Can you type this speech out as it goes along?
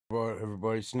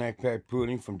Everybody, snack pack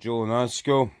pudding from Joel and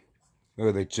Osco. Look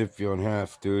at they jiffed you in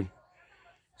half, dude.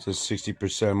 It says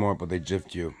 60% more, but they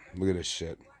jiffed you. Look at this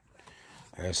shit.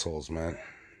 Assholes, man.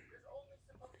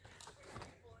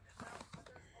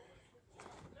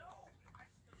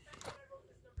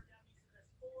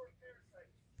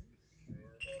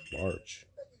 March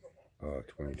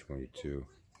 2022.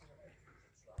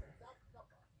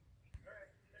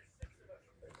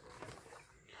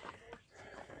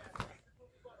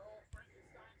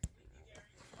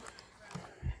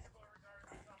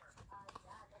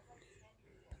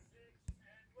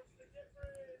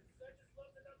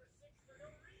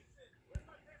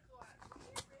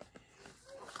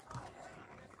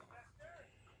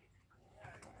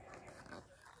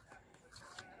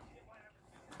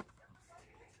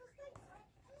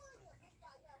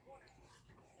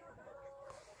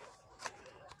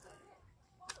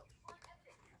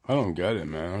 I don't get it,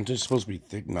 man. I'm just supposed to be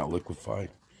thick, not liquefied.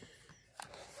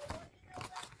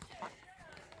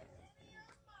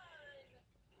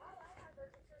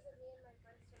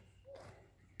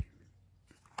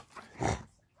 Okay,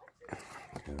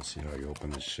 let's see how you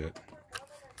open this shit.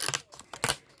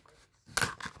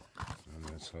 And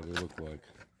that's how they look like.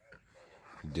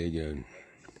 Dig in.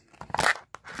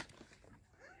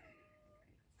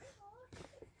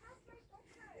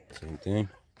 Same thing.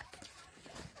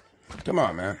 Come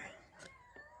on, man.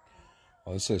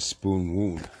 Oh, it says spoon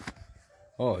wound.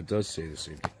 Oh, it does say the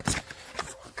same thing.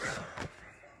 Fuck.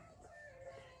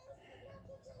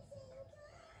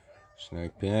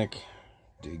 Snack pack.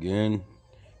 Dig in.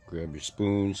 Grab your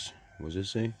spoons. What does it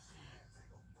say?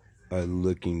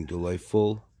 Looking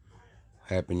delightful.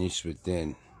 Happiness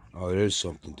within. Oh, there's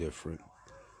something different.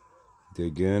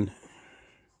 Dig in.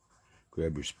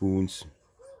 Grab your spoons.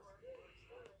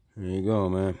 There you go,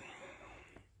 man.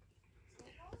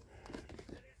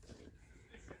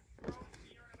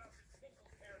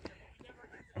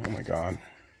 Oh my God.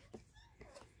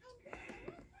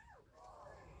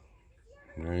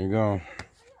 There you go.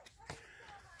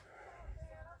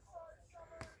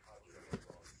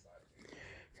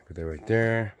 Put that right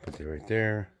there. Put that right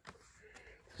there.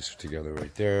 This together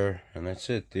right there. And that's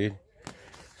it, dude.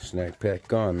 Snack pack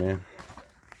gone, man.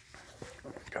 Oh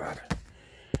my God.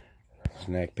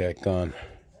 Snack pack gone.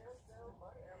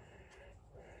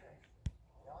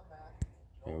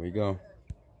 There we go.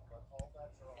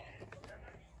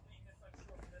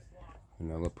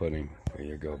 Vanilla pudding. There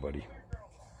you go, buddy.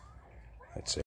 That's it.